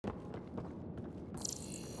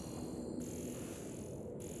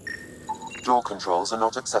Door controls are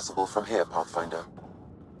not accessible from here, Pathfinder.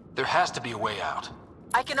 There has to be a way out.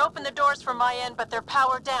 I can open the doors from my end, but they're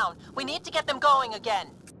powered down. We need to get them going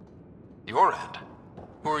again. Your end?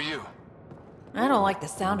 Who are you? I don't like the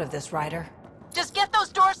sound of this, Ryder. Just get those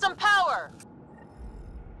doors some power!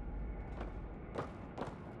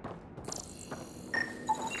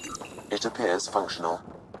 It appears functional.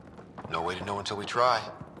 No way to know until we try.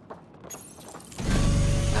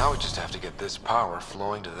 Now we just have to get this power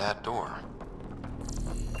flowing to that door.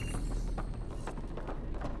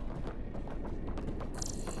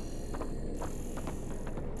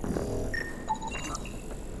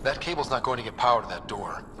 That cable's not going to get power to that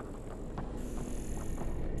door.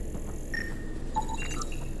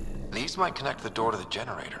 These might connect the door to the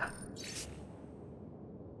generator.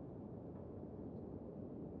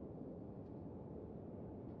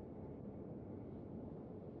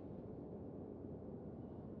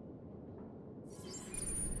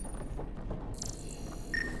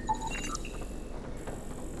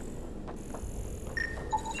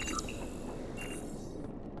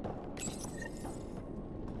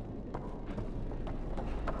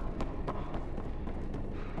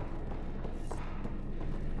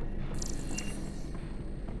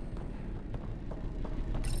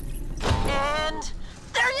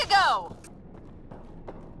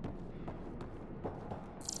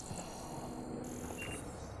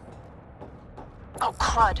 Oh,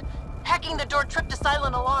 crud. Hacking the door tripped a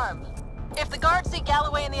silent alarm. If the guards see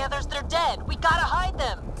Galloway and the others, they're dead. We gotta hide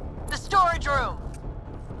them. The storage room.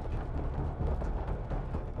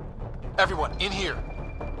 Everyone, in here.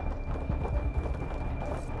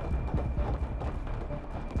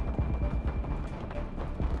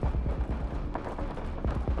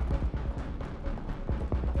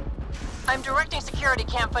 I'm directing security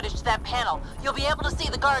cam footage to that panel. You'll be able to see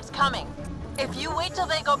the guards coming. If you wait till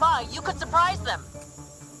they go by, you could surprise them.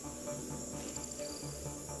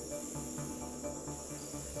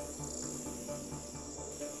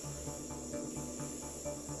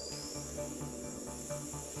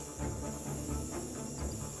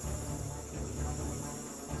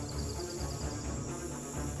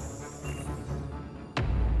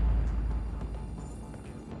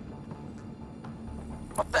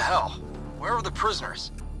 What the hell? Where are the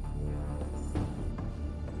prisoners?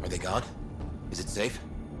 Are they gone? Is it safe?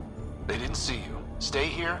 They didn't see you. Stay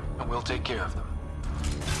here, and we'll take care of them.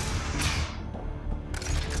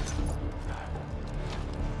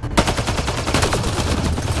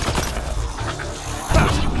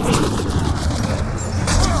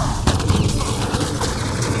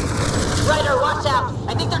 Ryder, watch out!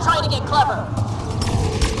 I think they're trying to get clever.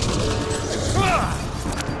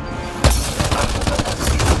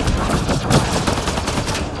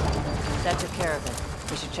 That took care of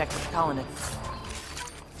it. We should check with the colonists.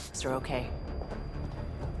 They're okay.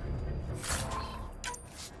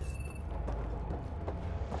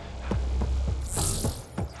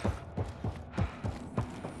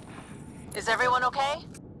 Is everyone okay?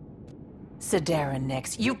 Sidera,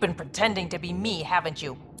 Nix, you've been pretending to be me, haven't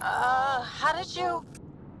you? How did you...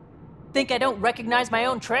 Think I don't recognize my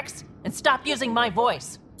own tricks? And stop using my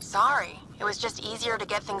voice. Sorry. It was just easier to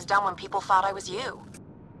get things done when people thought I was you.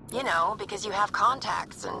 You know, because you have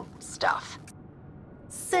contacts and stuff.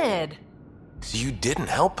 Sid. So you didn't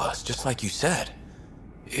help us, just like you said.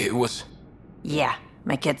 It was... Yeah,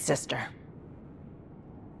 my kid's sister.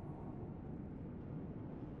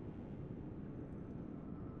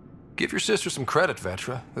 Give your sister some credit,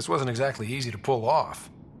 Vetra. This wasn't exactly easy to pull off.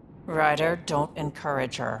 Ryder, don't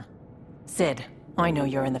encourage her. Sid, I know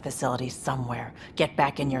you're in the facility somewhere. Get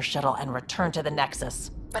back in your shuttle and return to the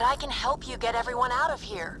Nexus. But I can help you get everyone out of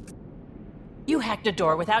here. You hacked a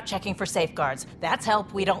door without checking for safeguards. That's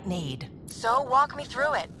help we don't need. So walk me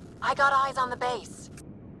through it. I got eyes on the base.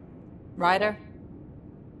 Ryder?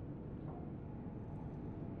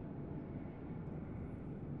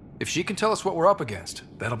 If she can tell us what we're up against,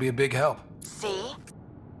 that'll be a big help. See?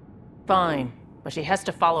 Fine, but she has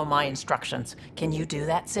to follow my instructions. Can you do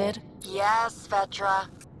that, Sid? Yes, Vetra.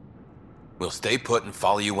 We'll stay put and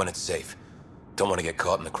follow you when it's safe. Don't want to get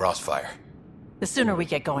caught in the crossfire. The sooner we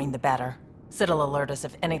get going, the better. Sid'll alert us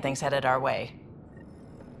if anything's headed our way.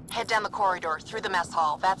 Head down the corridor, through the mess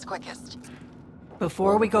hall. That's quickest.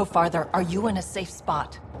 Before we go farther, are you in a safe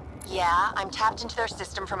spot? Yeah, I'm tapped into their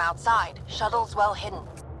system from outside. Shuttle's well hidden.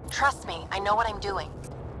 Trust me, I know what I'm doing.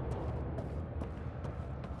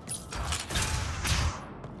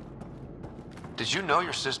 Did you know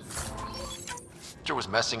your sister was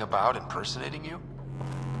messing about, impersonating you?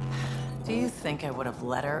 Do you think I would have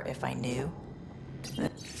let her if I knew?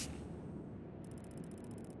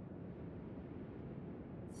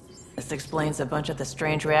 This explains a bunch of the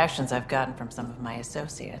strange reactions I've gotten from some of my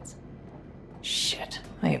associates. Shit,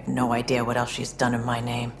 I have no idea what else she's done in my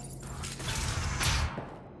name.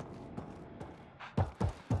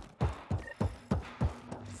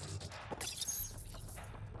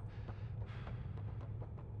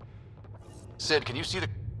 Sid, can you see the...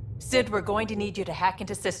 Sid, we're going to need you to hack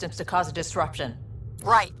into systems to cause a disruption.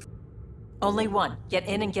 Right. Only one. Get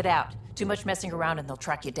in and get out. Too much messing around and they'll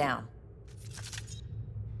track you down.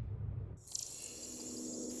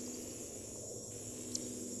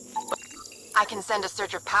 I can send a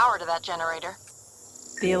surge of power to that generator.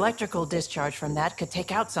 The electrical discharge from that could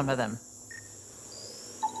take out some of them.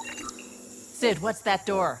 Sid, what's that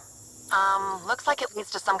door? Looks like it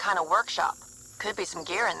leads to some kind of workshop. Could be some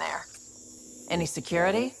gear in there. Any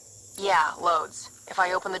security? Yeah, loads. If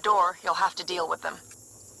I open the door, you'll have to deal with them.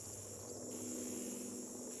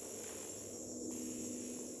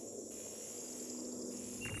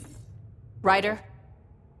 Ryder?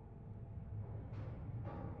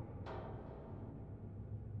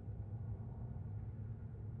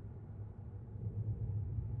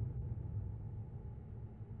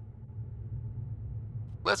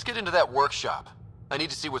 Let's get into that workshop. I need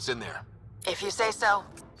to see what's in there. If you say so.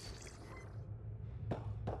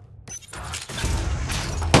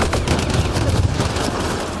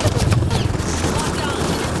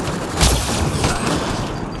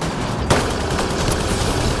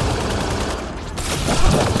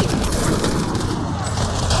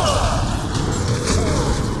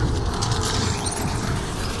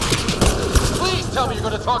 Please tell me you're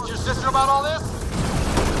going to talk to your sister about all this?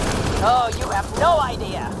 Oh, you have no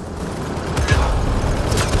idea.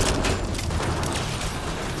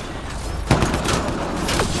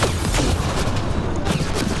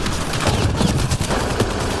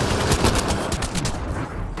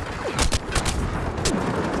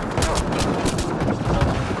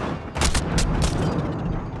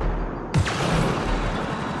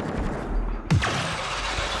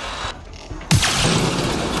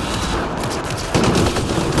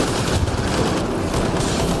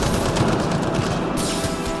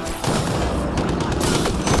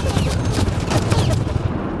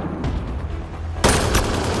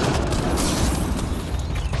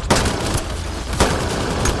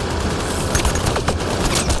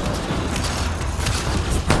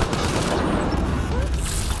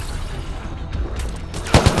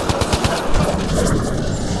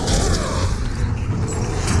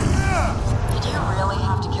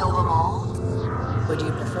 Would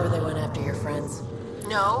you prefer they went after your friends?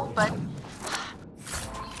 No, but...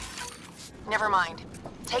 Never mind.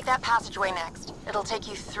 Take that passageway next. It'll take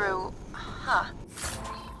you through... Huh.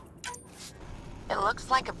 It looks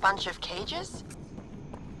like a bunch of cages?